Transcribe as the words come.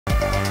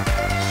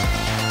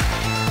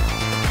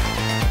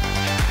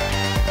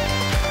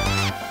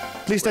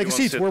please take a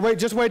seat. We're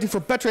just waiting for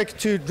Patrick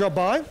to drop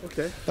by.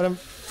 Okay. But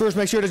first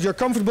make sure that you're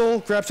comfortable,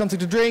 grab something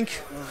to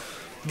drink,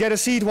 get a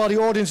seat while the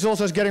audience is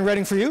also getting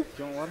ready for you.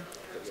 Do you want water?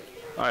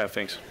 Oh yeah,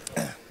 thanks.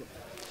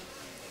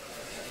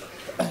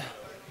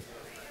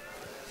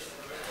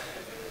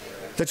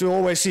 That you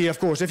always see, of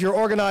course. If you're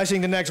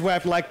organizing the next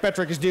web like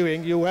Patrick is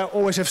doing, you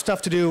always have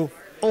stuff to do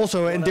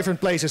also in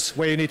different places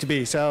where you need to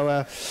be.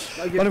 So,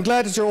 but I'm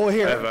glad that you're all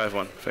here. I have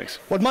one, thanks.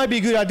 What might be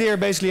a good idea,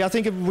 basically, I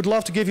think I would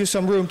love to give you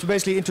some room to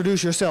basically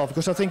introduce yourself,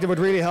 because I think that would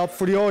really help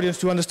for the audience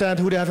to understand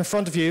who they have in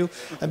front of you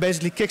and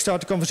basically kickstart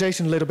the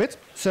conversation a little bit.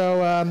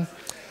 So,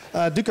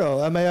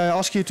 Duco, may I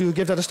ask you to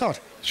give that a start?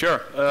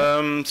 Sure.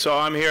 So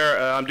I'm here.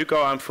 I'm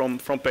Duco. I'm from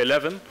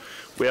P11.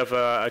 We have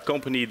a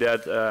company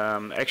that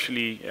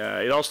actually,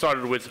 it all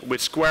started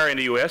with Square in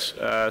the US.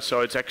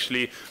 So it's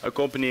actually a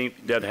company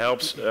that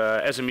helps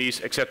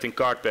SMEs accepting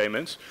card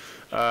payments.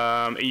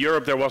 In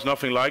Europe, there was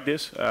nothing like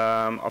this.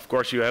 Of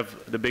course, you have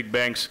the big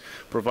banks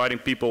providing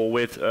people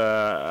with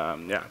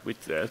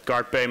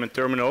card payment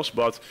terminals,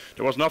 but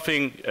there was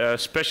nothing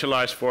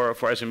specialized for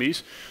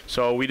SMEs.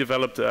 So we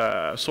developed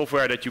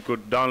software that you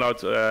could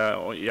download.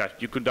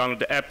 You could download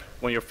the app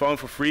on your phone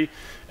for free,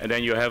 and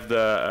then you have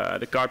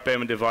the card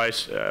payment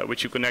device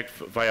which you connect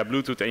via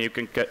Bluetooth, and you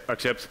can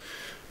accept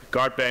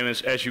card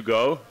payments as you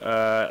go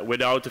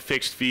without the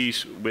fixed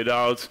fees,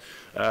 without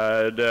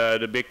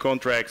the big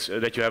contracts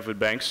that you have with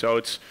banks.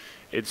 So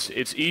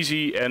it's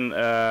easy, and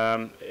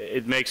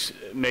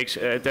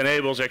it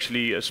enables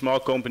actually small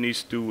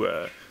companies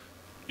to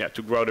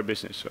grow their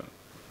business. So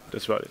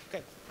that's about it.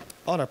 Okay.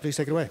 Honor, please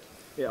take it away.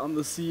 Yeah, I'm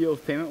the CEO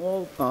of Payment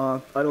Wall.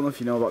 I don't know if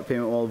you know about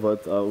Payment Wall,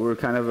 but we're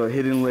kind of a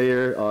hidden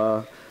layer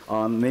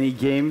on many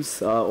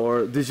games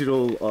or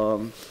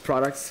digital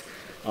products.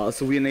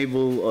 So we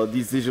enable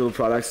these digital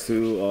products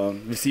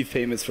to receive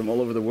payments from all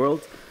over the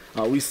world.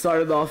 We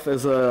started off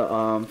as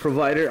a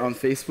provider on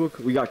Facebook.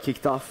 We got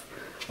kicked off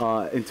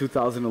in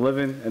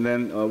 2011, and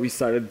then we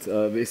started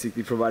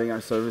basically providing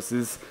our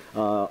services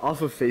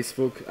off of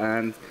Facebook,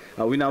 and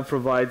we now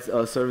provide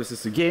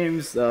services to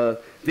games,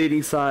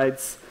 dating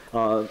sites,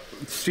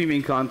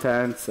 streaming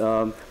content,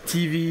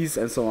 TVs,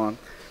 and so on.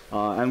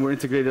 And we're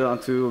integrated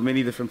onto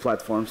many different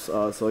platforms,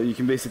 so you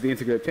can basically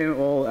integrate Payment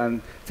Wall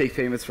and take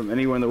payments from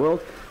anywhere in the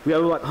world. We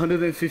have about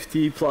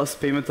 150 plus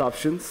payment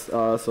options,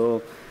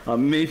 so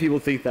many people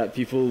think that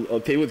people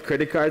pay with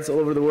credit cards all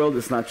over the world.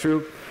 It's not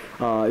true.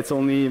 It's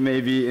only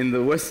maybe in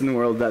the Western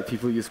world that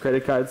people use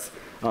credit cards.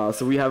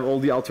 So we have all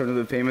the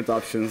alternative payment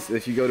options.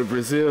 If you go to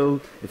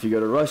Brazil, if you go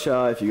to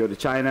Russia, if you go to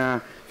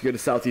China, if you go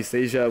to Southeast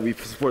Asia, we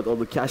support all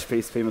the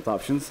cash-based payment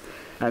options.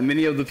 And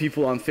many of the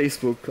people on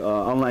Facebook,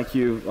 unlike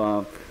you,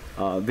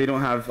 they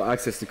don't have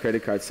access to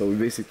credit cards, so we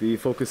basically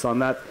focus on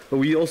that. But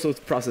we also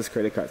process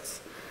credit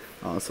cards.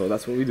 So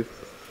that's what we do.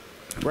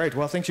 Great.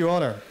 Well, thank you,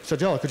 Honor. So,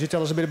 Joel, could you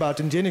tell us a bit about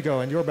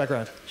Ingenico and your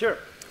background? Sure.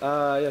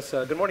 Yes.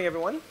 Good morning,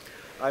 everyone.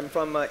 I'm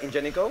from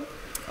Ingenico.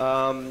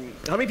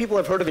 How many people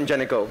have heard of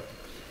Ingenico?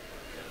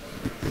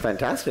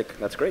 Fantastic.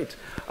 That's great.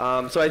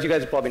 So as you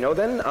guys probably know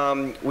then,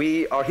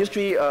 our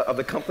history of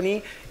the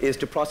company is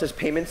to process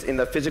payments in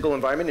the physical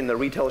environment, in the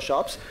retail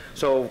shops.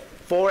 So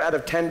 4 out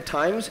of 10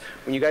 times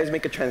when you guys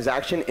make a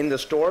transaction in the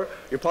store,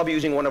 you're probably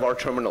using one of our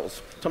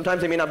terminals.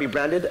 Sometimes they may not be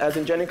branded as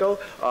Ingenico,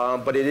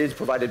 but it is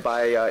provided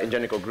by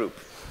Ingenico Group.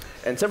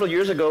 And several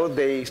years ago,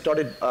 they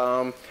started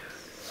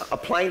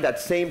applying that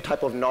same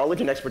type of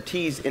knowledge and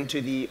expertise into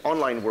the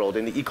online world,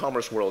 in the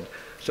e-commerce world.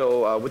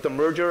 So with the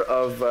merger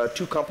of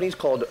 2 companies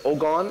called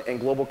Ogon and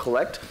Global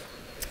Collect,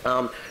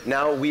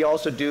 now we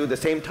also do the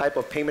same type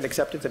of payment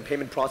acceptance and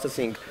payment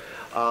processing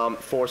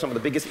for some of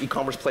the biggest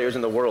e-commerce players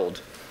in the world.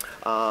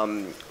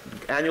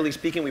 Annually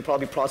speaking, we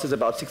probably process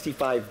about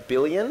 65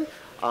 billion.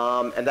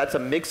 And that's a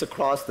mix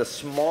across the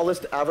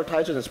smallest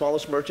advertisers and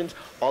smallest merchants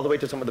all the way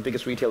to some of the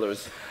biggest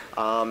retailers.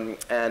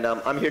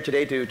 I'm here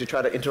today to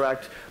try to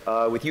interact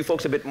with you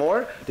folks a bit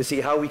more to see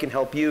how we can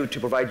help you to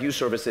provide you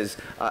services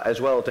as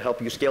well to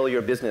help you scale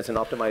your business and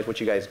optimize what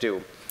you guys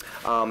do.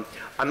 I'm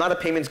not a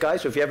payments guy,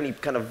 so if you have any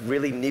kind of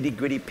really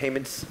nitty-gritty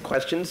payments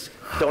questions,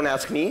 don't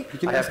ask me. You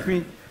can ask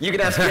me. You can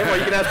ask him, or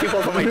you can ask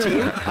people from my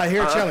team. I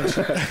hear a challenge.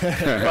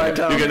 But,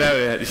 you can have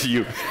it,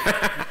 you.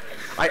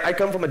 I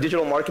come from a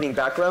digital marketing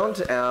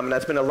background, and I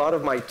spent a lot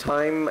of my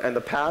time in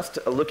the past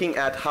looking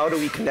at how do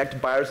we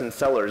connect buyers and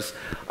sellers.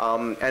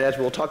 And as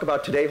we'll talk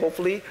about today,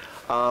 hopefully,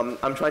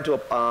 I'm trying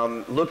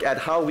to look at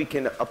how we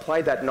can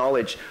apply that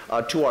knowledge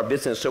to our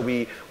business so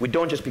we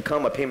don't just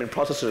become a payment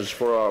processors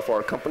for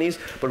our companies,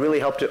 but really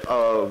help to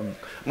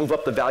move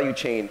up the value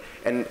chain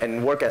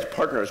and work as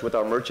partners with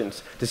our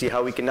merchants to see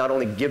how we can not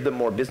only give them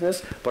more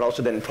business, but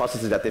also then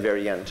process it at the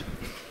very end.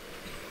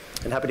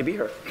 And happy to be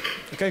here.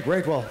 Okay,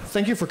 great. Well,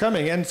 thank you for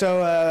coming. And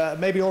so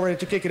maybe already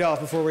to kick it off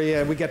before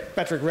we get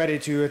Patrick ready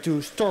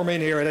to storm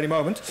in here at any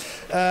moment.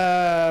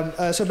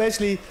 So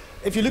basically,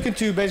 if you look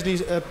into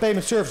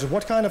payment services,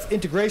 what kind of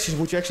integrations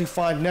would you actually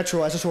find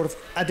natural as a sort of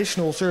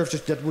additional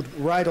services that would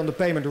ride on the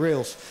payment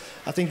rails?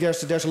 I think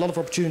there's a lot of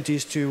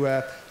opportunities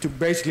to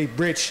basically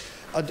bridge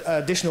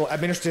additional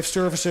administrative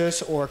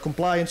services or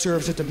compliance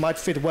services that might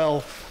fit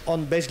well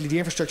on basically the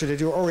infrastructure that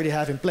you already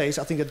have in place.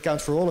 I think that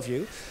counts for all of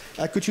you.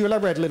 Could you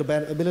elaborate a little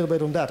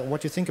bit on that, on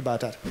what you think about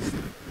that?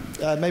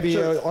 Maybe,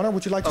 sure. Honor,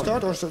 would you like to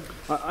start? Or so?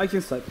 I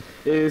can start.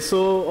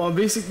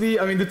 Basically,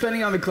 I mean,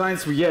 depending on the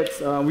clients we get,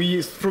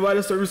 we provide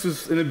our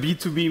services in a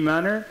B2B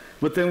manner,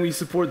 but then we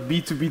support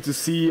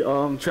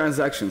B2B2C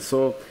transactions.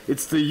 So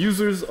it's the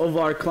users of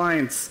our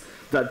clients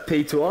that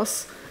pay to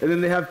us, and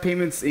then they have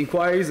payments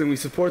inquiries, and we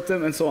support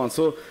them, and so on.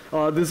 So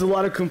there's a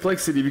lot of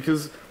complexity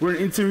because we're an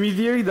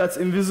intermediary that's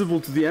invisible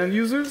to the end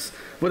users,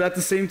 but at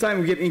the same time,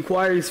 we get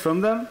inquiries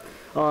from them,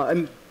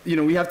 and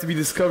we have to be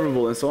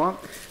discoverable and so on.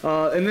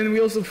 And then we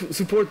also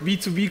support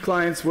B2B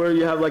clients where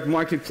you have like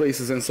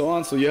marketplaces and so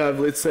on. So you have,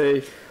 let's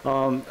say,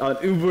 an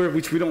Uber,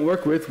 which we don't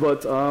work with,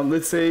 but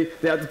let's say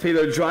they have to pay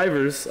their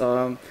drivers.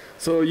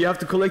 So you have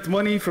to collect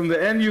money from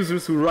the end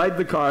users who ride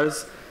the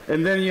cars,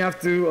 and then you have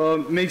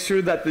to make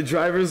sure that the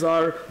drivers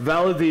are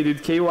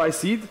validated,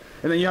 KYC'd,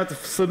 and then you have to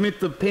submit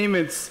the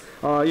payments,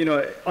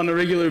 on a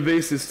regular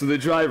basis to the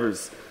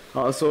drivers.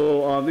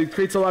 So it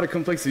creates a lot of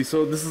complexity.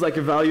 So this is like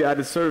a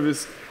value-added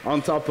service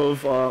on top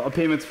of a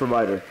payments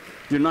provider.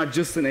 You're not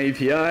just an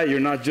API, you're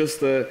not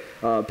just a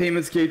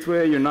payments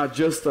gateway, you're not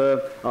just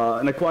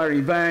an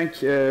acquiring bank,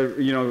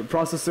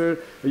 processor,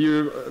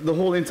 you're the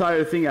whole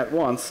entire thing at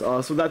once.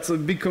 So that's a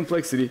big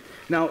complexity.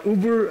 Now,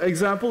 Uber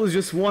example is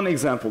just one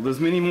example. There's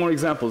many more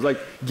examples. Like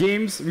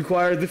games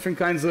require different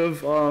kinds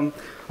of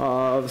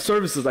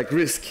services, like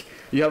Risk.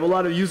 You have a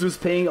lot of users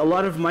paying a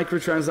lot of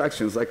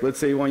microtransactions. Like let's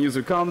say one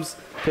user comes,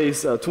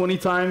 pays 20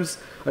 times.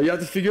 You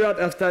have to figure out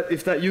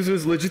if that user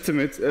is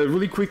legitimate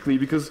really quickly,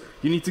 because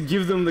you need to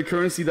give them the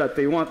currency that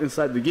they want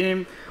inside the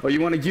game, or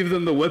you want to give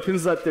them the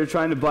weapons that they're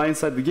trying to buy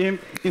inside the game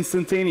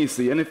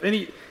instantaneously. And if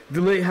any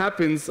delay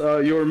happens,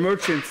 your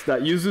merchant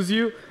that uses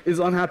you is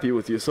unhappy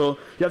with you. So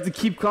you have to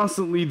keep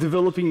constantly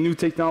developing new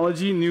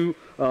technology, new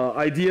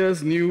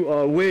ideas, new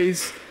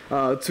ways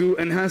to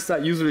enhance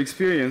that user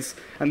experience.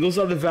 And those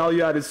are the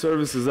value-added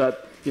services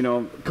that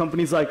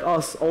companies like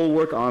us all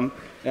work on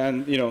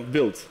and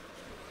build.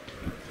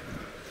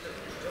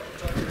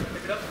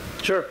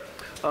 Sure.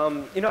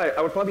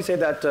 I would probably say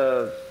that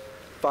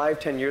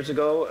 5-10 years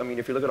ago, I mean,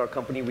 if you look at our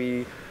company,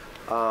 we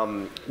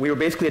were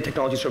basically a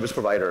technology service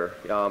provider,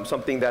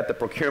 something that the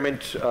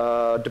procurement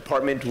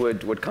department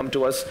would come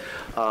to us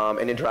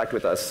and interact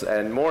with us.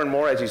 And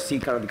more, as you see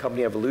kind of the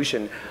company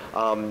evolution,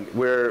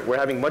 we're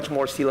having much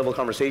more C-level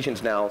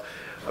conversations now.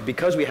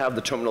 Because we have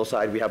the terminal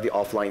side, we have the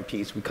offline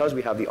piece. Because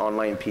we have the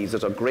online piece,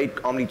 there's a great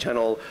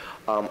omni-channel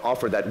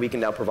offer that we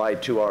can now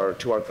provide to our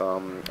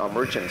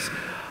merchants.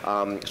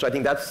 So I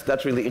think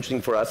that's really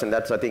interesting for us, and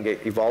that's, I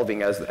think,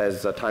 evolving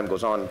as time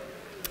goes on.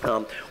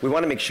 We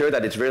want to make sure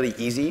that it's really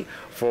easy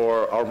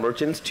for our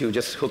merchants to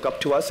just hook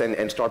up to us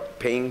and start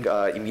paying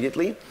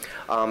immediately.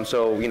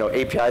 So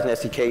APIs and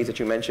SDKs that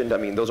you mentioned, I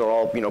mean, those are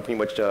all pretty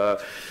much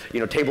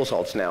table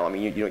salts now. I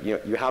mean,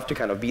 you have to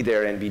kind of be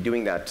there and be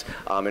doing that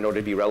in order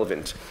to be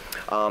relevant.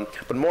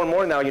 But more and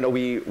more now,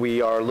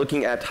 we are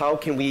looking at how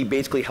can we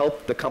basically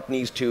help the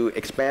companies to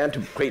expand,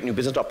 to create new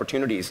business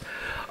opportunities.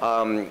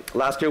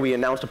 Last year, we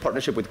announced a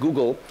partnership with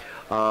Google.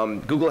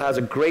 Google has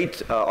a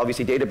great,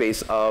 obviously,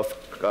 database of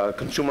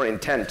consumer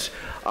intent.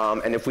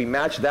 And if we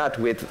match that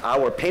with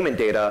our payment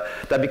data,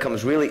 that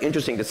becomes really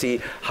interesting to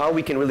see how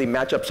we can really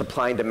match up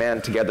supply and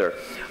demand together,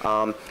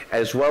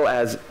 as well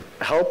as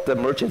help the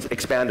merchants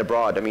expand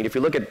abroad. I mean, if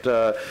you look at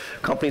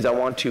companies that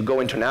want to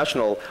go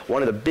international,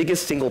 one of the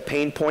biggest single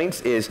pain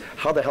points is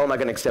how the hell am I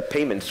going to accept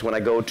payments when I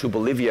go to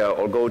Bolivia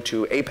or go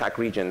to APAC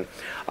region?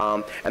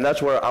 And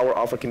that's where our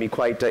offer can be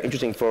quite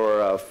interesting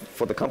for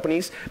the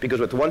companies, because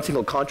with one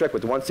single contract,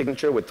 with one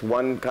signature, with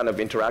one kind of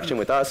interaction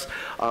with us,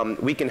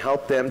 we can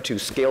help them to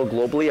scale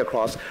globally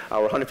across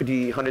our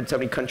 150,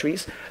 170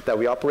 countries that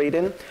we operate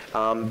in,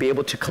 be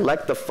able to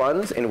collect the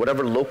funds in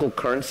whatever local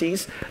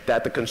currencies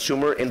that the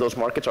consumer in those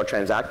markets are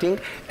transacting,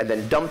 and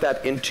then dump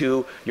that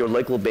into your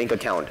local bank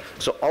account.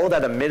 So all of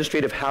that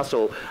administrative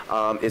hassle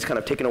is kind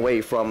of taken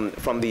away from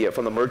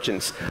the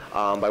merchants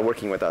by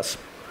working with us.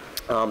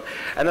 And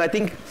then I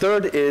think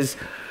third is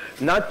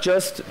not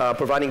just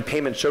providing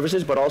payment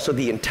services, but also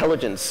the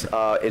intelligence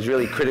is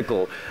really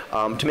critical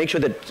to make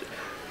sure that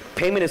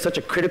payment is such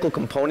a critical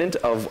component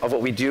of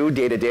what we do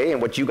day to day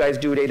and what you guys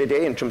do day to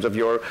day in terms of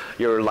your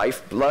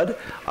lifeblood,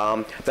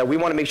 that we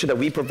want to make sure that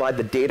we provide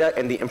the data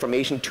and the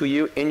information to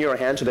you in your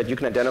hand so that you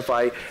can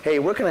identify, hey,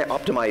 where can I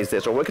optimize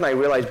this, or where can I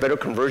realize better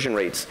conversion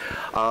rates?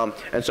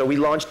 And so we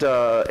launched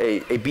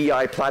a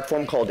BI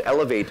platform called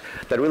Elevate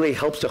that really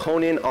helps to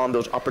hone in on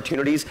those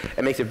opportunities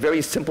and makes it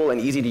very simple and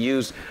easy to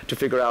use to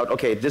figure out,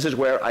 okay, this is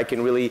where I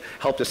can really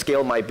help to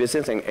scale my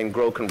business and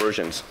grow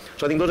conversions.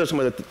 So I think those are some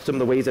of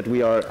the ways that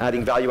we are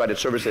adding value-added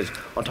services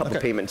on top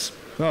of payments.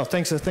 Well,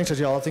 thanks,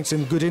 Ajal. I think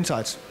some good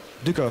insights.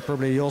 Duco,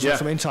 probably you also have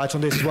some insights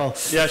on this as well.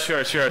 Yeah,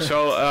 sure.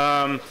 So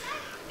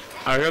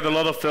I heard a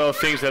lot of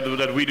things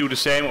that we do the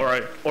same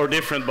or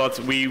different, but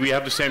we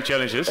have the same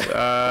challenges.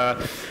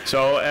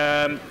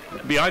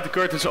 behind the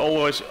curtain is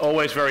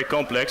always very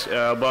complex,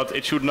 but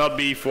it should not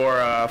be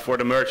for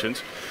the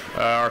merchants,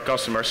 our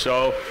customers.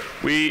 So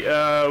we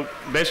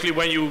basically,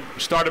 when you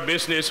start a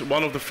business,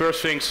 one of the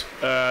first things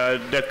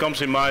that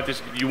comes in mind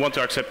is you want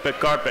to accept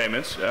card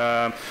payments.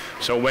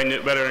 So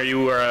whether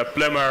you are a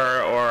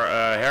plumber or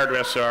a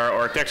hairdresser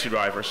or a taxi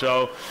driver.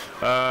 So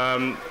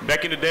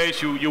back in the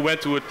days, you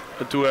went to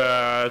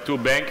a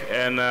bank,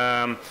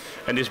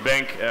 and this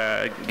bank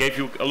gave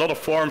you a lot of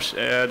forms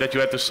that you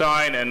had to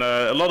sign and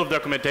a lot of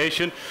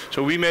documentation.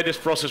 So we made this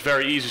process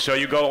very easy. So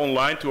you go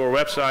online to our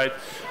website,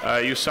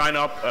 you sign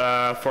up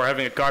for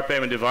having a card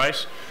payment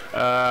device,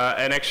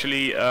 and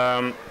actually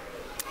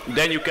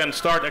then you can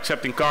start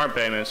accepting card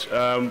payments.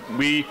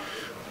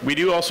 We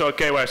do also a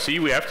KYC.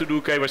 We have to do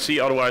KYC,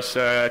 otherwise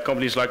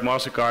companies like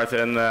MasterCard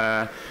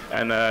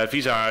and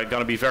Visa are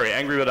going to be very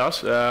angry with us.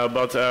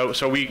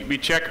 So we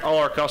check all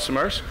our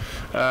customers,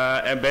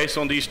 and based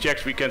on these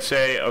checks, we can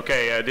say,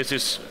 okay, this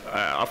is,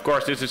 of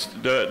course, this is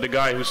the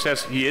guy who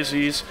says he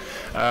is,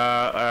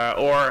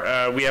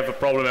 or we have a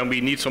problem and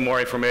we need some more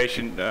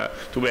information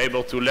to be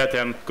able to let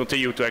them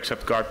continue to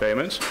accept card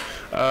payments.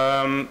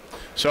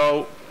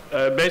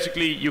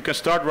 Basically, you can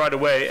start right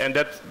away, and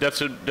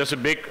that's a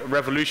big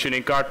revolution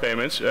in card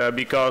payments,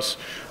 because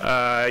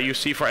you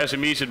see, for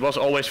SMEs it was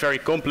always very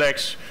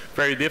complex,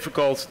 very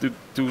difficult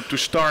to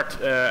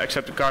start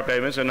accepting card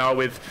payments, and now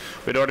with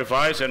our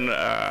device and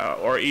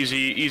or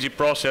easy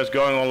process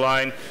going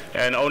online,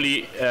 and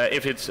only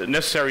if it's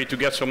necessary to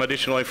get some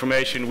additional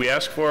information, we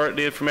ask for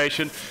the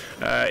information.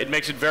 It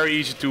makes it very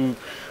easy to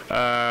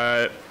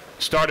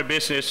start a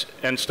business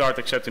and start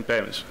accepting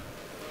payments.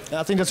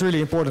 I think that's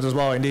really important as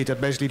well, indeed,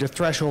 that basically the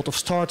threshold of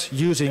start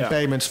using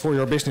payments for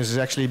your business is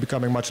actually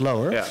becoming much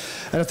lower. Yeah.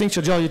 And I think,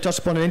 Sajal, you touched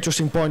upon an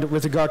interesting point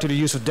with regard to the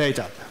use of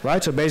data,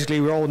 right? So basically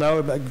we all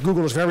know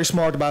Google is very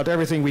smart about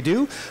everything we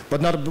do,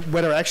 but not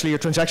whether actually a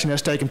transaction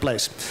has taken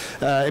place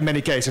in many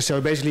cases. So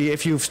basically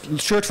if you've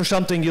searched for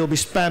something, you'll be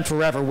spammed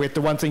forever with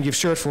the one thing you've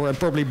searched for and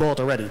probably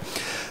bought already.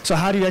 So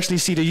how do you actually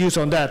see the use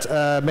on that?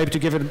 Maybe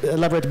to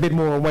elaborate a bit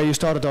more on where you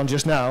started on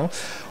just now.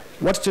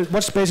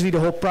 What's basically the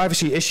whole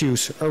privacy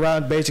issues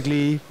around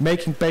basically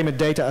making payment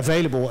data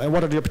available, and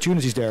what are the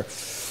opportunities there?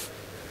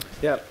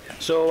 Yeah.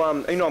 So I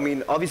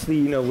mean,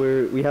 obviously,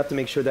 we have to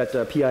make sure that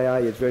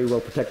PII is very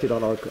well protected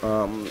on our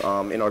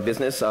in our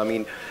business. I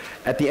mean,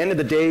 at the end of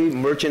the day,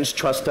 merchants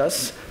trust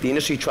us, the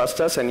industry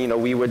trusts us, and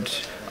we would.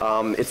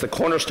 It's the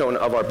cornerstone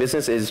of our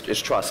business is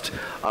trust.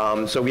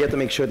 So we have to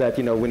make sure that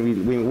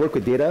when we work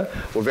with data,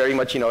 we're very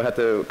much have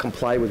to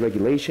comply with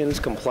regulations,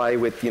 comply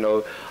with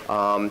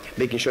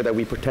making sure that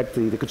we protect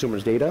the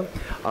consumer's data,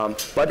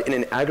 but in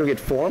an aggregate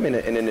form, in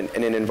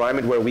an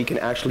environment where we can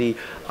actually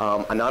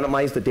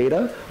anonymize the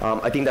data.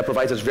 I think that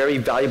provides us very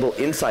valuable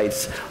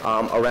insights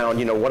around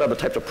what are the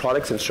types of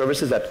products and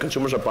services that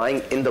consumers are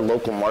buying in the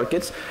local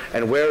markets,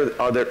 and where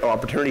are there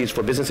opportunities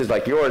for businesses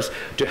like yours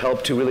to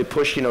help to really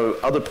push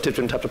other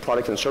different types of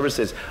products and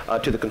services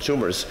to the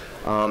consumers.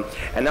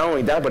 And not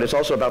only that, but it's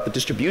also about the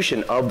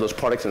distribution of those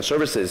products and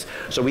services.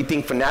 So we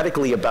think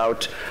fanatically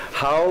about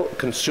how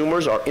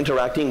consumers are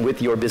interacting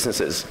with your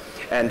businesses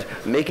and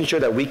making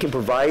sure that we can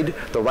provide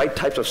the right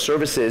types of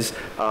services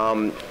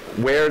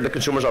where the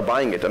consumers are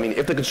buying it. I mean,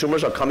 if the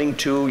consumers are coming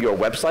to your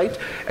website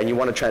and you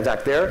want to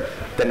transact there,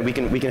 then we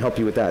can help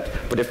you with that.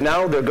 But if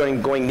now they're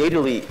going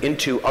natively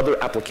into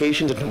other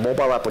applications, into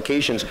mobile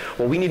applications,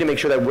 well, we need to make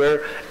sure that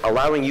we're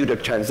allowing you to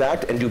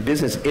transact and do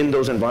business in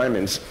those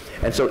environments.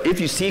 And so if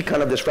you see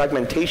kind of this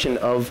fragmentation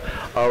of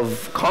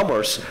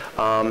commerce,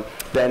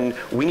 then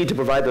we need to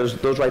provide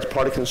those right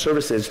products and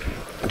services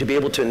to be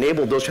able to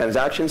enable those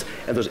transactions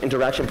and those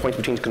interaction points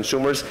between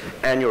consumers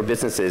and your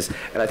businesses.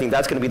 And I think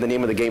that's going to be the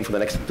name of the game for the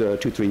next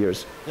 2-3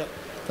 years. Yep.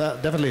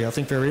 Definitely, I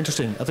think very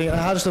interesting. I think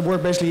how does that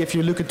work basically if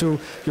you look into,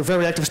 you're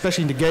very active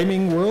especially in the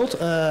gaming world,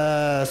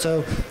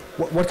 so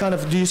what kind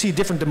of, do you see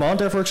different demand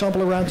there, for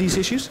example, around these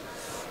issues?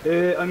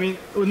 I mean,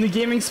 in the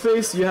gaming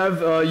space, you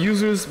have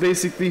users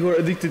basically who are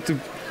addicted to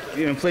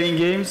playing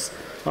games.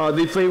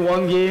 They play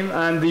one game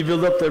and they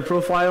build up their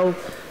profile,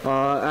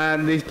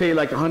 and they pay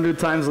like 100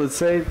 times, let's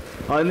say,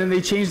 and then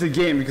they change the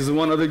game because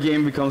one other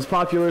game becomes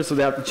popular, so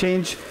they have to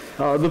change.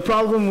 The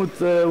problem with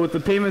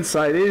the payment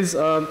side is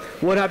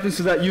what happens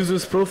to that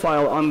user's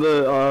profile on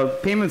the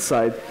payment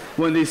side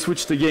when they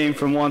switch the game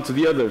from one to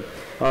the other.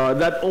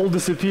 That all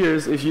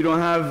disappears if you don't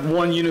have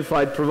one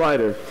unified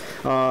provider.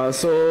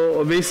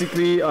 So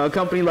basically, a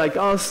company like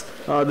us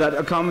that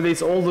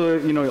accommodates all the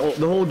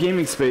the whole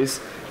gaming space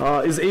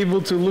is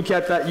able to look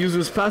at that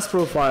user's past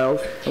profile,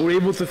 and we're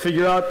able to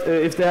figure out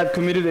if they had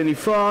committed any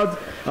fraud,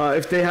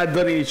 if they had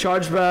done any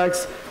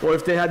chargebacks, or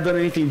if they had done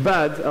anything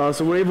bad.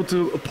 So we're able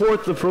to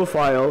port the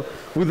profile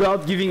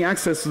without giving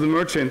access to the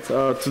merchant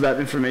to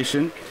that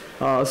information.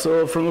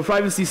 So from a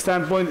privacy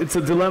standpoint, it's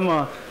a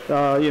dilemma,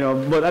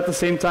 but at the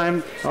same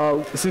time,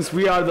 since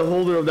we are the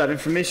holder of that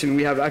information,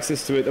 we have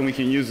access to it and we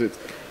can use it.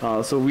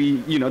 So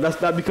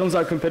that becomes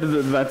our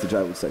competitive advantage,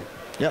 I would say.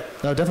 Yeah,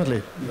 no,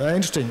 definitely.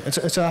 Interesting.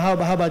 So how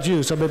about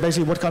you? So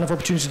basically, what kind of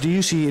opportunities do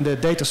you see in the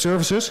data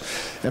services?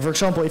 And for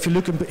example, if you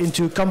look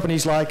into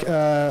companies like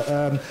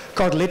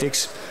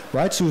Cardlytics,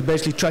 right? So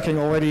basically tracking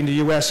already in the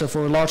US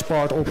for a large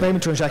part all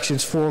payment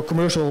transactions for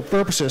commercial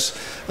purposes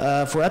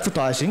for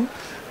advertising.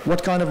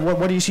 What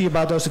do you see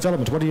about those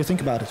developments? What do you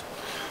think about it?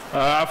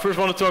 I first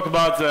want to talk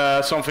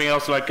about something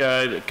else like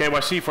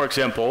KYC, for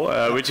example,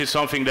 which is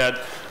something that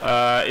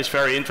is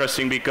very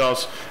interesting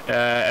because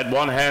at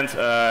one hand,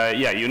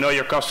 you know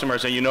your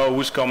customers and you know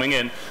who's coming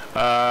in.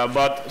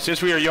 But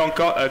since we are a young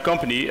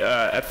company,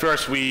 at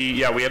first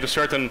we had a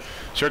certain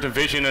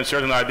vision and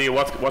certain idea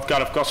what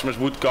kind of customers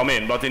would come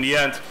in. But in the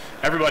end,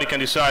 everybody can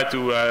decide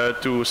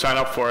to sign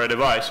up for a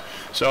device.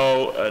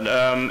 So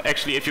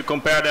actually, if you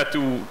compare that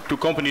to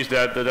companies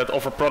that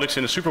offer products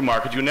in the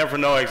supermarket, you never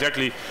know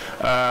exactly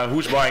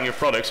who's buying your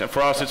products. And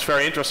for us, it's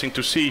very interesting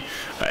to see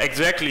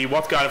exactly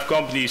what kind of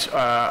companies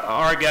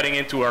are getting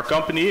into our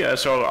company,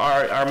 so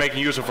are making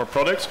use of our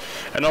products,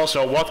 and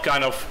also what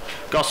kind of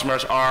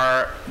customers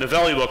are the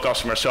valuable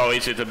customers. So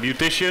is it a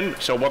beautician?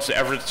 So what's the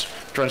average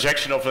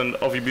transaction of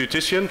a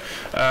beautician?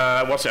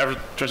 What's the average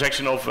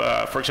transaction of,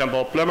 for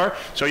example, a plumber?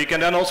 So you can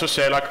then also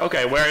say like,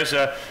 okay, where is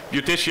a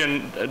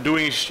beautician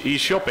doing his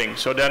shopping?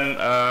 So then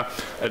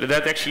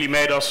that actually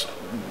made us,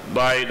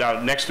 by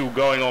next to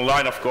going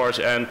online, of course,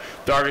 and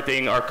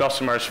targeting our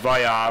customers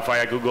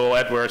via Google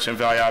AdWords and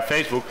via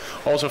Facebook,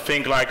 also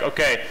think like,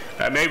 okay,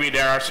 maybe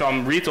there are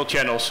some retail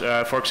channels,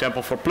 for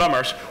example, for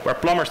plumbers, where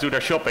plumbers do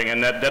their shopping,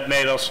 and that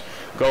made us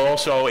go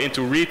also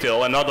into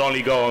retail and not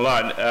only go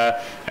online.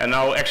 And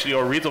now actually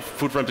our retail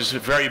footprint is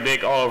very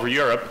big all over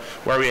Europe,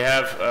 where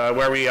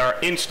we are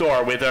in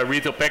store with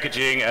retail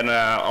packaging and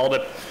all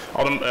the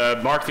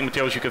marketing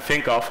materials you can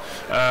think of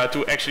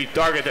to actually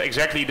target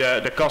exactly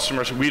the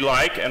customers we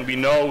like, and we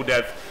know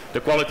that the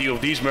quality of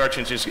these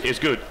merchants is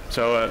good.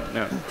 So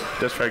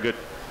that's very good.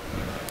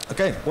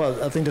 Okay,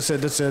 well, I think it's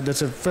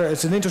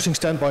an interesting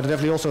standpoint, and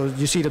definitely also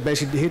you see that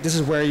basically this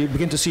is where you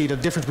begin to see the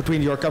difference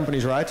between your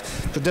companies, right?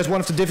 But that's one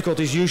of the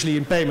difficulties usually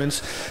in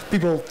payments.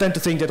 People tend to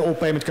think that all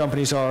payment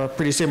companies are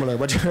pretty similar,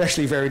 but you're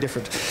actually very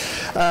different.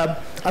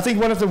 I think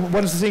one of the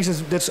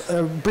things that's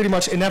pretty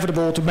much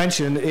inevitable to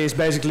mention is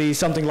basically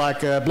something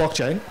like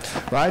blockchain,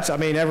 right? I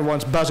mean,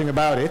 everyone's buzzing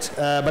about it,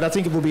 but I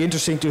think it will be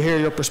interesting to hear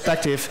your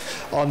perspective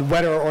on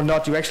whether or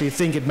not you actually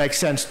think it makes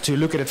sense to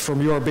look at it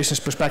from your business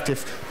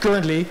perspective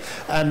currently,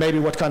 and maybe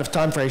what kind of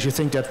time frames you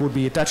think that would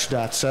be attached to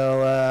that.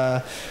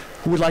 So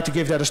who would like to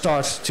give that a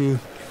start to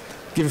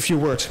give a few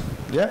words?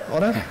 Yeah,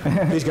 Anna?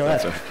 Please go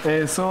ahead.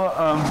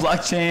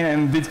 Blockchain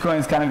and Bitcoin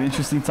is kind of an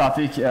interesting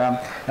topic.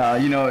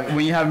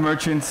 When you have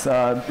merchants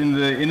in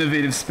the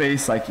innovative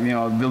space, like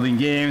building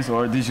games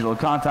or digital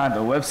content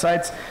or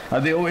websites,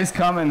 they always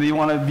come and they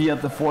want to be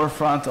at the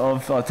forefront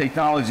of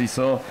technology.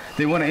 So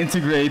they want to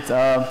integrate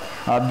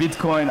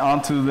Bitcoin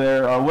onto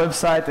their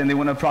website, and they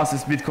want to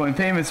process Bitcoin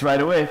payments right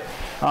away.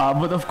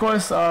 But of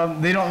course,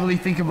 they don't really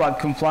think about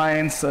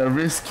compliance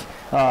risk.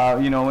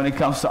 When it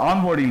comes to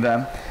onboarding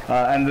them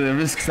and the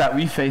risks that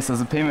we face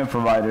as a payment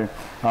provider.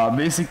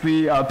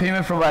 Basically,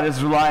 payment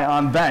providers rely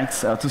on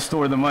banks to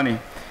store the money.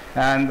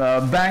 And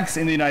banks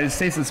in the United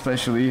States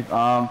especially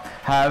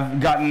have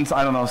gotten,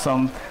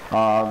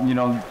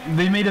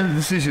 they made a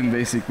decision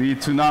basically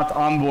to not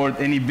onboard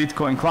any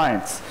Bitcoin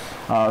clients.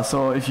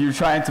 So if you're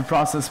trying to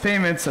process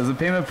payments as a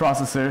payment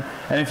processor,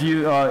 and if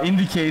you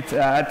indicate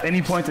at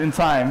any point in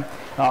time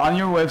on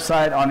your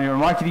website, on your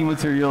marketing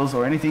materials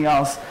or anything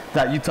else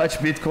that you touch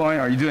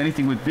Bitcoin or you do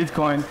anything with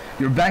Bitcoin,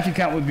 your bank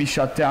account would be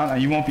shut down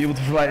and you won't be able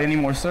to provide any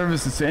more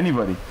services to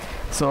anybody.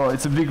 So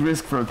it's a big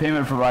risk for a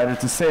payment provider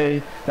to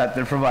say that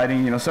they're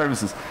providing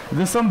services.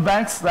 There's some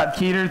banks that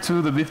cater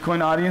to the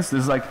Bitcoin audience.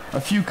 There's like a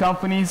few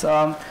companies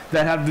that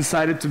have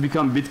decided to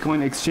become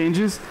Bitcoin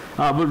exchanges,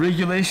 but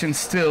regulation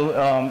still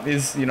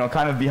is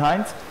kind of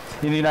behind.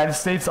 In the United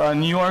States,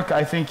 New York,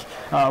 I think,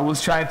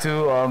 was trying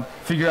to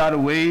figure out a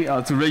way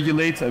to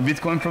regulate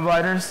Bitcoin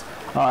providers.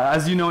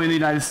 As you know, in the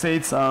United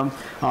States, you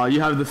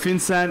have the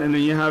FinCEN, and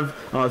then you have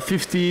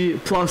 50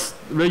 plus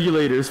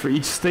regulators for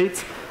each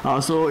state.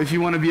 So if you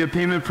want to be a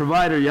payment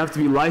provider, you have to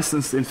be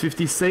licensed in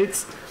 50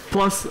 states,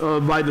 plus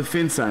by the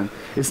FinCEN.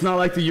 It's not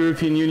like the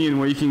European Union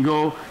where you can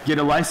go get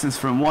a license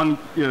from one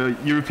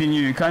European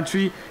Union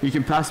country, you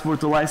can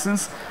passport the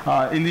license.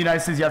 In the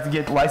United States, you have to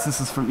get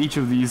licenses from each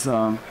of these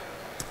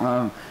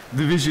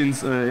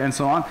divisions and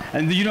so on,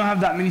 and you don't have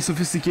that many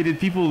sophisticated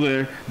people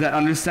there that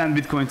understand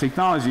Bitcoin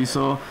technology,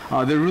 so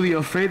they're really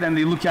afraid, and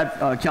they look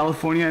at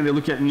California and they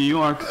look at New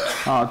York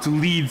to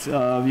lead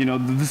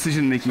the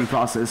decision-making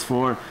process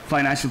for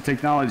financial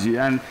technology.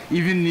 And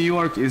even New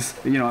York is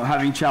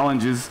having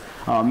challenges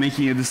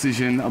making a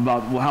decision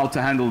about how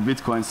to handle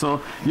Bitcoin.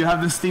 So you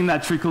have this thing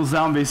that trickles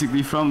down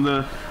basically from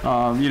the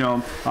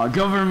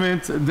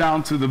government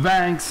down to the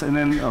banks, and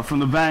then from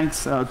the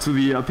banks to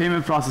the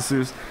payment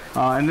processors.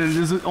 and then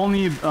there's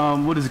only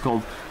what is it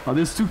called?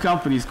 There's two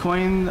companies,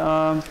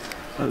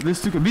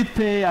 there's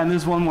BitPay, and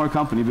there's one more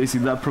company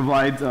basically that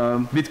provide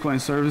Bitcoin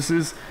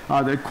services.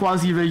 They're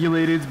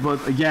quasi-regulated,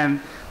 but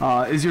again,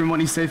 is your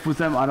money safe with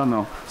them? I don't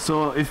know.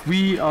 So if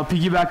we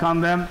piggyback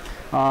on them,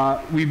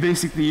 we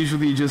basically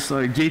usually just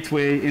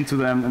gateway into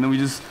them, and then we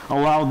just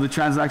allow the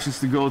transactions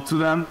to go to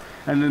them,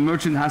 and the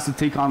merchant has to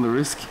take on the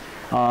risk.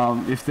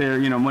 If their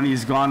money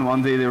is gone,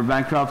 one day they're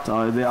bankrupt,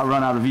 they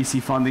run out of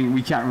VC funding,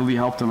 we can't really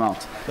help them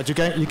out. But you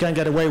can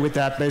get away with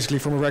that basically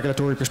from a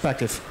regulatory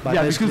perspective.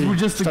 Yeah, because we're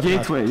just a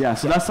gateway. Yeah,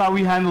 so that's how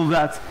we handle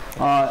that.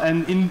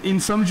 And in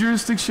some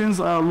jurisdictions,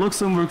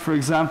 Luxembourg, for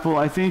example,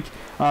 I think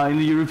in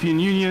the European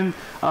Union,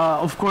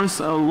 of course,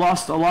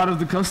 lost a lot of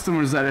the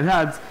customers that it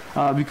had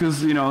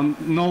because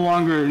no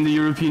longer in the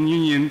European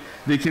Union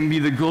they can be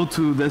the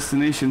go-to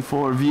destination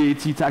for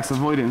VAT tax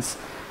avoidance.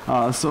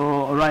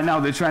 So right now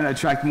they're trying to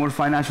attract more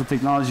financial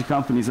technology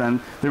companies, and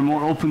they're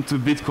more open to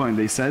Bitcoin,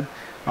 they said.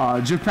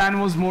 Japan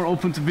was more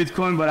open to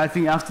Bitcoin, but I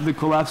think after the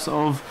collapse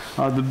of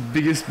the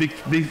biggest big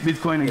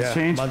Bitcoin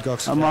exchange, Mt.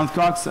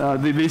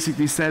 Gox, they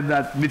basically said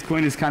that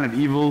Bitcoin is kind of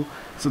evil,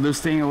 so they're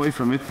staying away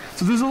from it.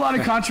 So there's a lot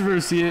of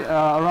controversy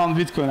around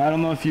Bitcoin. I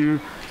don't know if you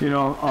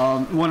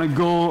want to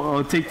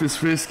go take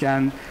this risk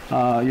and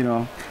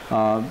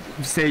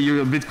say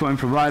you're a Bitcoin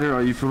provider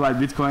or you provide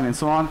Bitcoin and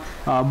so on.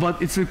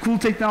 But it's a cool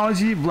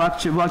technology.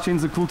 Blockchain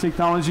is a cool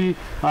technology,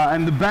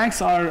 and the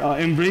banks are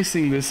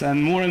embracing this,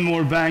 and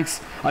more banks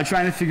are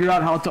trying to figure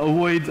out how to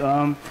avoid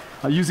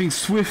using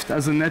SWIFT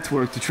as a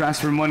network to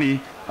transfer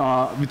money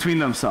between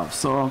themselves.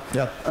 So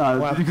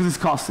because it's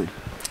costly.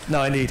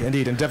 No, indeed,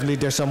 and definitely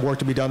there's some work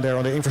to be done there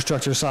on the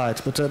infrastructure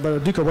side. But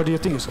Duco, what do you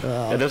think?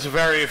 Yeah, that's a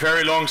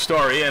very long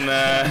story, and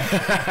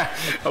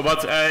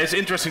but it's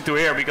interesting to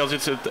hear because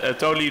it's a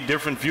totally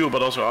different view,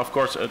 but also, of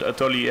course, a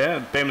totally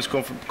payments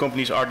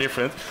companies are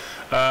different.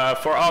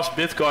 For us,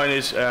 Bitcoin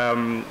is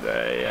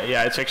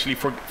it's actually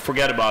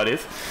forget about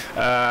it.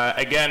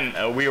 Again,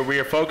 we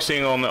are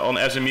focusing on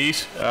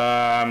SMEs.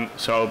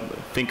 So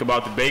think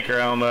about the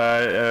baker on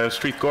the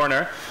street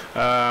corner.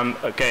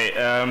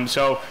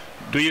 So.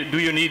 Do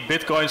you need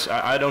Bitcoins?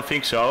 I don't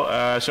think so.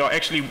 So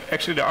actually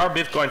there are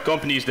Bitcoin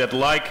companies that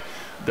like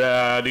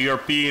the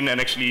European and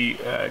actually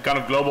kind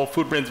of global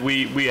footprint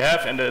we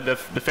have, and the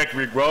fact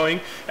we're growing,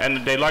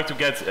 and they like to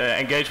get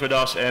engaged with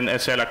us and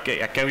say like,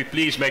 can we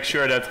please make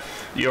sure that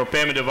your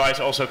payment device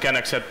also can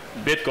accept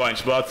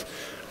Bitcoins? But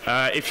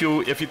if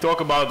you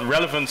talk about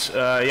relevance,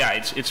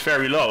 it's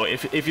very low.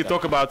 If you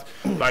talk about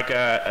like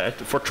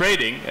for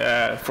trading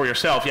for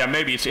yourself,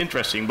 maybe it's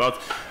interesting. But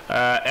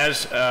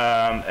as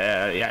a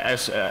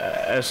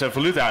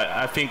valuta,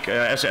 I think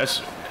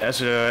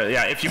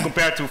if you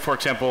compare to, for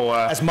example,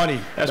 as money,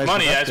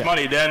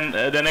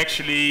 then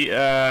actually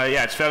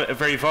it's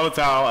very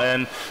volatile,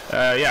 and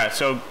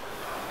so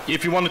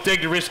if you want to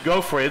take the risk,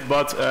 go for it.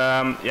 But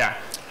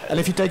And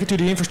if you take it to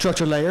the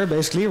infrastructure layer,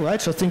 basically,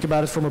 right? So think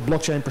about it from a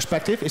blockchain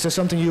perspective. Is that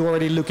something you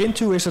already look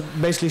into? Is it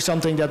basically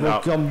something that will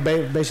come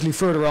basically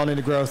further on in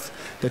the growth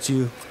that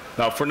you?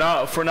 No, for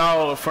now,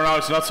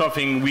 it's not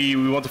something we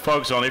want to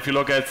focus on. If you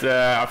look at,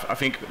 I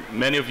think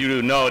many of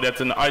you know that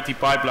an IT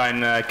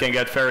pipeline can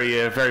get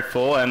very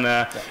full,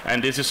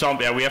 and this is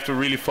something we have to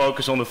really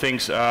focus on the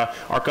things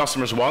our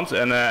customers want,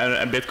 and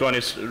Bitcoin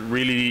is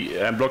really,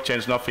 and blockchain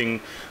is nothing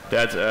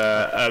that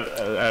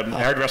a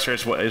hairdresser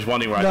is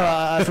wanting right now.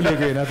 No, I fully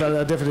agree, and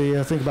I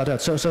definitely think about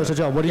that. So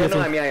John, what do you think?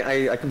 No, I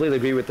mean, I completely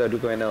agree with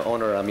Duco and the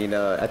owner. I mean,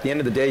 at the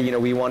end of the day,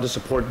 we want to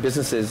support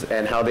businesses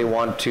and how they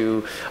want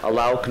to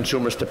allow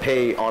consumers to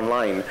pay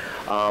online.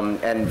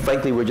 And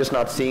frankly, we're just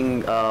not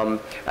seeing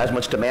as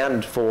much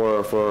demand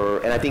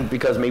for, and I think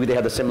because maybe they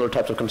have the similar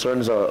types of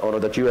concerns, owner,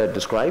 that you had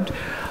described.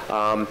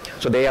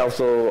 So they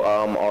also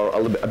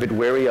are a bit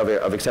wary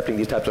of accepting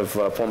these types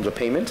of forms of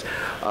payment.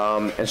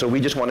 And so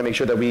we just want to make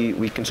sure that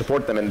we can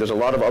support them. And there's a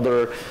lot of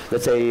other,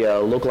 let's say,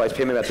 localized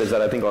payment methods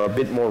that I think are a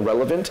bit more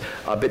relevant,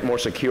 a bit more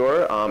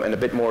secure, and a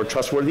bit more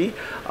trustworthy.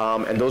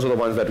 And those are the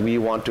ones that we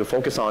want to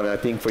focus on. And I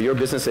think for your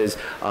businesses,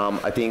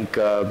 I think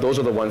those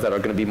are the ones that are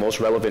going to be most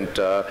relevant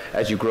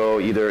as you grow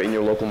either in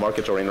your local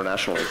markets or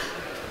internationally.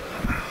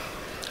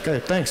 Okay,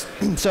 thanks.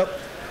 So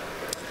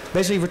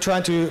basically we're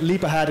trying to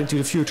leap ahead into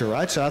the future,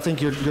 right? So I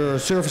think you're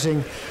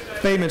servicing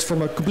payments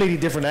from a completely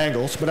different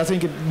angles, but I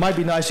think it might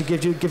be nice to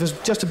give us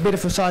just a bit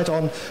of a sight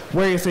on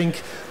where you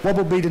think what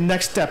will be the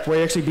next step, where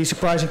you actually be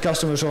surprising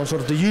customers on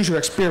sort of the user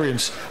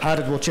experience, how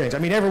that will change. I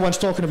mean, everyone's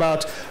talking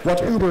about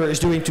what Uber is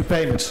doing to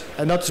payments,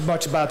 and not so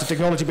much about the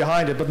technology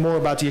behind it, but more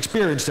about the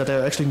experience that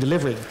they're actually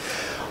delivering.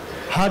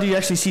 How do you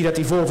actually see that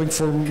evolving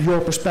from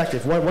your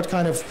perspective? What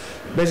kind of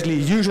basically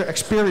user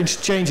experience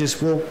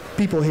changes will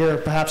people here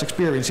perhaps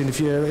experience in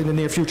the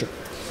near future?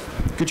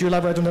 Could you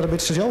elaborate on that a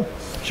bit, Sajal?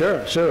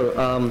 Sure.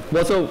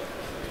 Well, so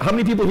how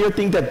many people here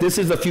think that this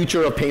is the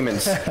future of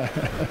payments?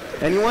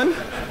 Anyone?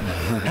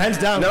 Hands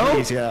down, no?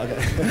 Please. Yeah,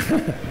 okay.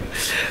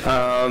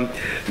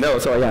 No,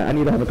 so yeah, I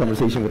need to have a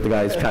conversation with the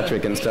guys,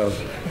 Patrick and stuff.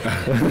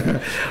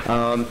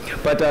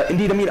 But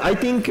indeed, I mean, I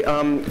think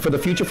for the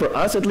future, for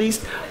us at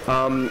least,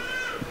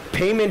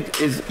 payment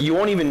is, you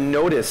won't even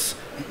notice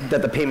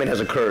that the payment has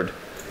occurred.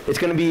 It's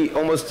going to be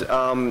almost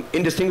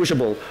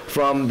indistinguishable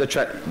from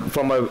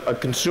a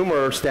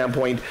consumer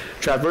standpoint,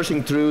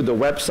 traversing through the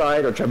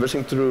website or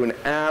traversing through an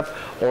app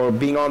or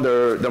being on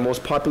their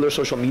most popular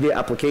social media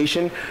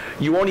application.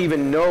 You won't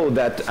even know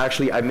that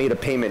actually I made a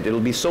payment.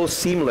 It'll be so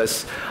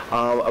seamless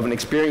of an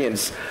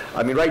experience.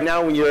 I mean, right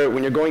now when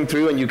you're going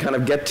through and you kind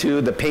of get to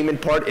the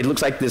payment part, it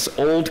looks like this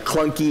old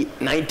clunky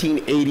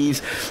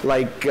 1980s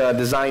like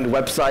designed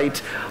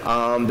website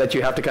that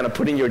you have to kind of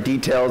put in your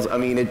details. I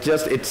mean, it's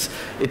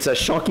a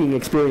shocking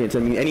experience. I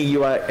mean,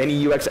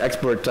 any UX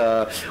expert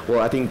will,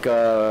 I think,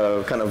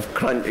 kind of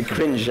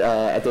cringe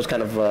at those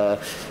kind of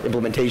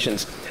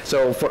implementations.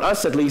 So for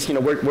us, at least,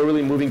 we're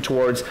really moving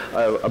towards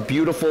a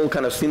beautiful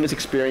kind of seamless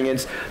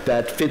experience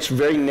that fits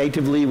very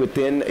natively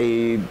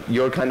within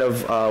your kind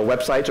of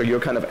websites or your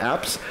kind of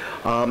apps,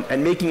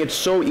 and making it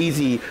so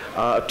easy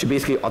to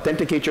basically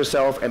authenticate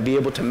yourself and be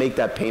able to make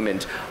that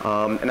payment.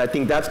 And I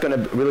think that's going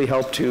to really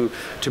help to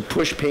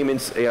push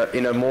payments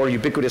in a more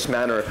ubiquitous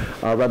manner,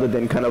 rather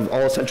than kind of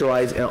all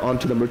centralized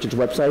onto the merchant's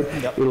website.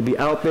 Yep. It'll be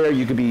out there.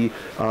 You could be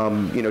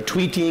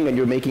tweeting and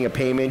you're making a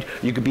payment.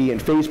 You could be in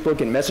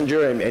Facebook and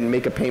Messenger and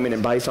make a payment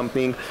and buy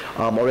something.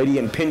 Already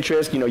in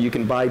Pinterest, you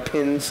can buy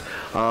pins.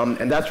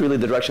 And that's really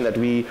the direction that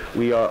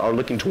we are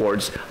looking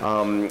towards,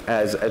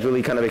 as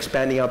really kind of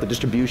expanding out the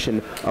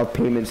distribution of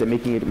payments and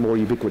making it more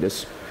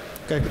ubiquitous.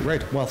 Okay,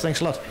 great. Well,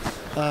 thanks a lot.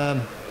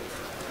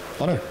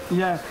 Onur.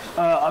 Yeah,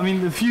 I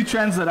mean, the few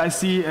trends that I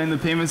see in the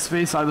payment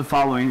space are the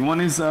following. One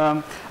is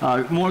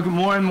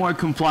more and more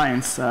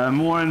compliance,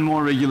 more and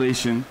more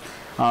regulation.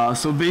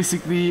 So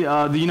basically,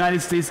 the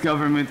United States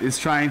government is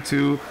trying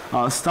to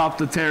stop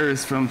the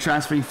terrorists from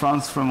transferring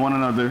funds from one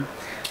another.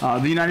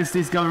 The United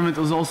States government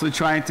was also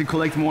trying to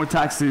collect more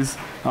taxes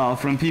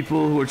from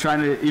people who are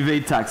trying to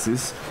evade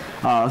taxes.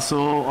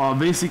 So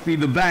basically,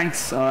 the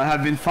banks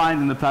have been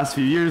fined in the past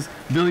few years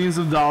billions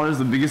of dollars.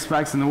 The biggest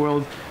banks in the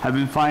world have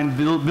been fined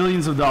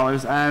billions of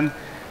dollars, and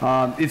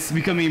it's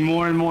becoming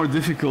more and more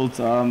difficult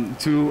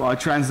to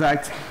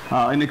transact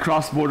in a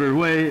cross-border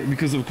way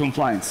because of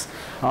compliance.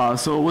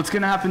 So what's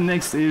going to happen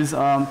next is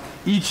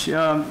each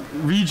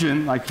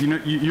region, like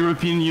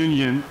European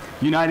Union,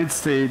 United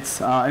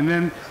States, and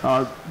then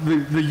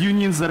the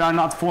unions that are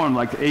not formed,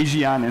 like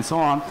ASEAN and so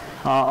on,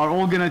 are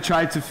all going to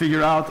try to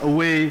figure out a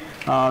way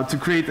to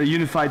create a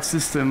unified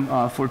system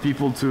for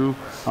people to,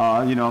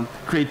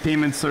 create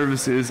payment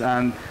services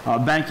and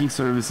banking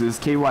services,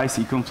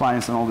 KYC,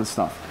 compliance, and all this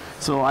stuff.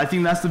 So I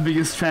think that's the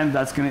biggest trend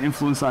that's going to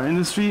influence our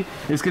industry.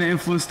 It's going to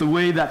influence the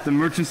way that the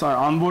merchants are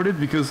onboarded,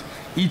 because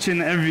each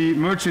and every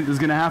merchant is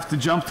going to have to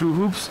jump through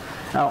hoops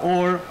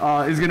or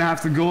is going to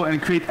have to go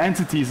and create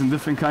entities in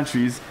different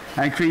countries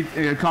and create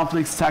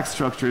complex tax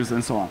structures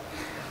and so on.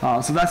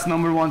 So that's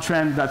number one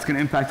trend that's going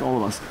to impact all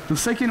of us. The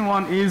second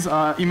one is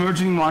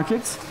emerging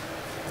markets.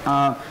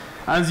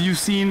 As you've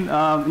seen,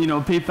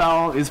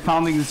 PayPal is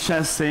pounding its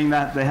chest saying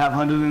that they have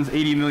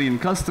 180 million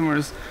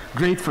customers.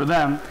 Great for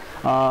them.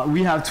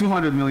 We have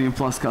 200 million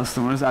plus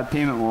customers at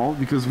Payment Wall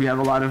because we have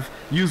a lot of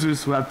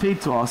users who have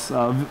paid to us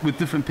with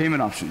different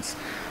payment options.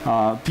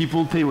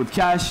 People pay with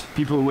cash,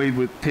 people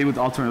pay with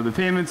alternative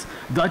payments.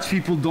 Dutch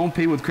people don't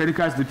pay with credit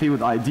cards, they pay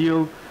with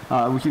Ideal.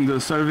 We can do a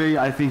survey.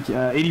 I think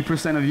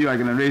 80% of you are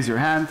going to raise your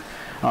hand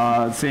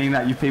saying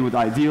that you pay with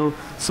Ideal.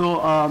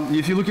 So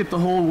if you look at the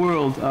whole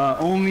world,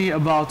 only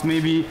about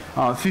maybe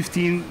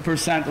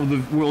 15% of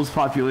the world's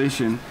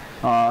population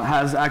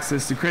has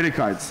access to credit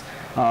cards.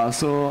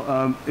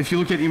 So if you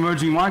look at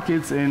emerging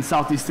markets in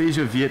Southeast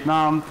Asia,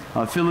 Vietnam,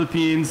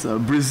 Philippines,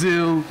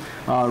 Brazil,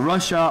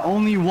 Russia,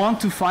 only 1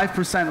 to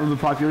 5% of the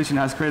population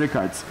has credit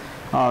cards.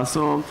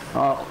 So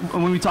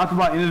when we talk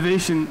about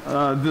innovation,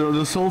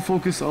 the sole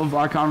focus of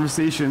our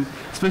conversation,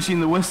 especially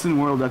in the Western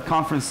world at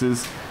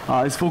conferences,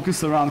 is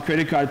focused around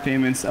credit card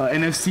payments,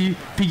 NFC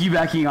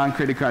piggybacking on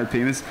credit card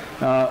payments,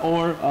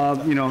 or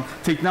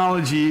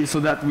technology so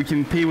that we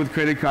can pay with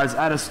credit cards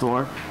at a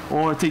store,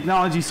 or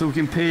technology so we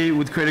can pay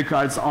with credit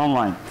cards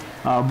online.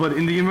 But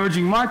in the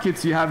emerging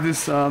markets, you have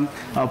this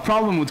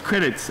problem with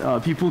credit.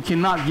 People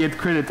cannot get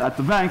credit at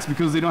the banks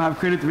because they don't have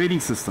credit rating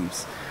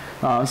systems.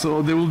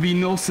 So there will be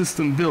no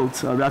system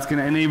built that's going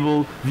to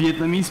enable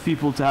Vietnamese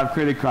people to have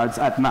credit cards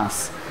at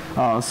mass.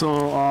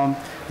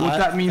 What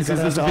that means is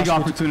there's a big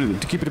opportunity.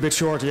 To keep it a bit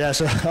short,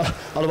 yes.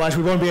 Otherwise,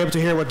 we won't be able to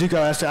hear what Duco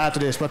has to add to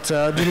this. But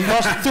the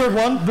third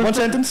one, one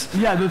sentence?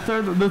 Yeah, the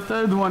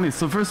third one is,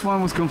 so first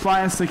one was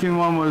compliance, second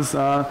one was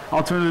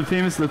alternative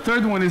payments. The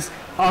third one is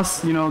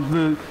us,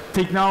 the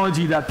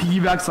technology that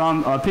piggybacks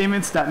on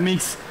payments that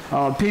makes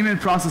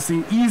payment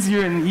processing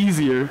easier and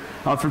easier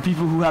for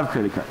people who have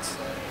credit cards.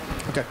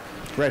 Okay,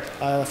 great.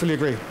 I fully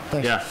agree.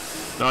 Thanks. Yeah.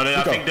 No,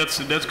 I think that's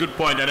a good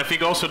point, and I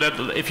think also that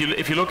if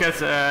you look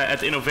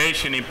at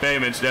innovation in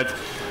payments, that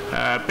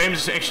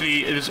payments is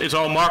actually it's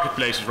all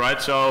marketplaces,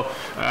 right? So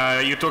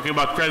you're talking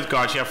about credit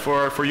cards. Yeah,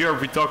 for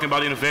Europe, we're talking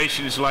about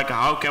innovation. It's like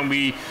how can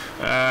we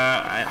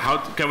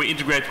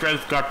integrate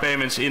credit card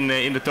payments in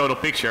the total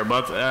picture?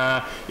 But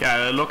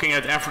yeah, looking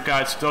at Africa,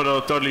 it's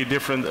totally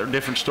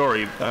different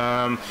story.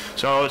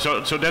 So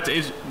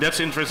that's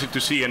interesting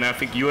to see, and I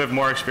think you have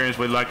more experience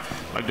with like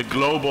the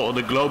global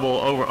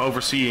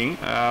overseeing.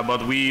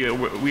 But we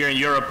are in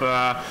Europe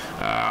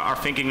are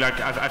thinking like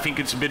I think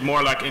it's a bit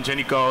more like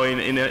Ingenico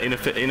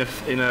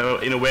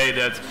in a way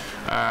that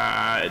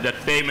that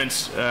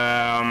payments.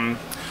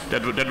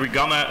 That we're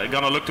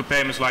gonna look to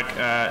payments like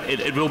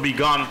it will be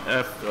gone.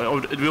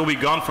 It will be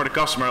gone for the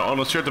customer. On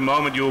a certain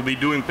moment, you will be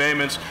doing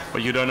payments,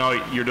 but you don't know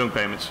you're doing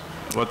payments.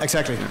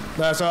 Exactly.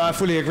 So I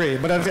fully agree.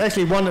 But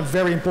actually one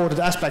very important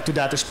aspect to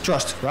that is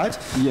trust, right?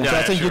 Yeah. So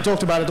I think sure. you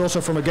talked about it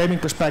also from a gaming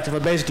perspective.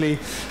 But basically,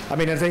 I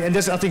mean, I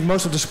think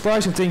most of the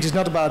surprising things is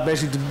not about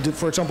basically,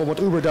 for example,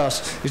 what Uber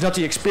does is not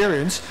the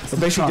experience,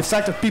 but basically the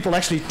fact that people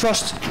actually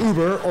trust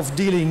Uber of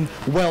dealing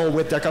well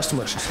with their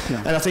customers. Yeah.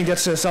 And I think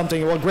that's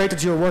something. Well, great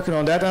that you're working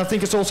on that. And I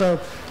think it's also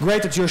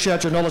great that you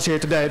shared your knowledge here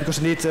today because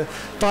indeed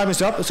time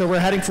is up. So we're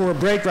heading for a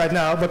break right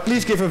now. But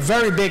please give a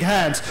very big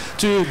hand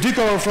to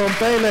Duco from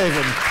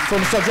Payleven,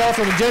 from Sajal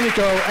from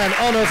Ingenico, and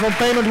Anne from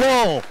Payment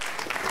Wall.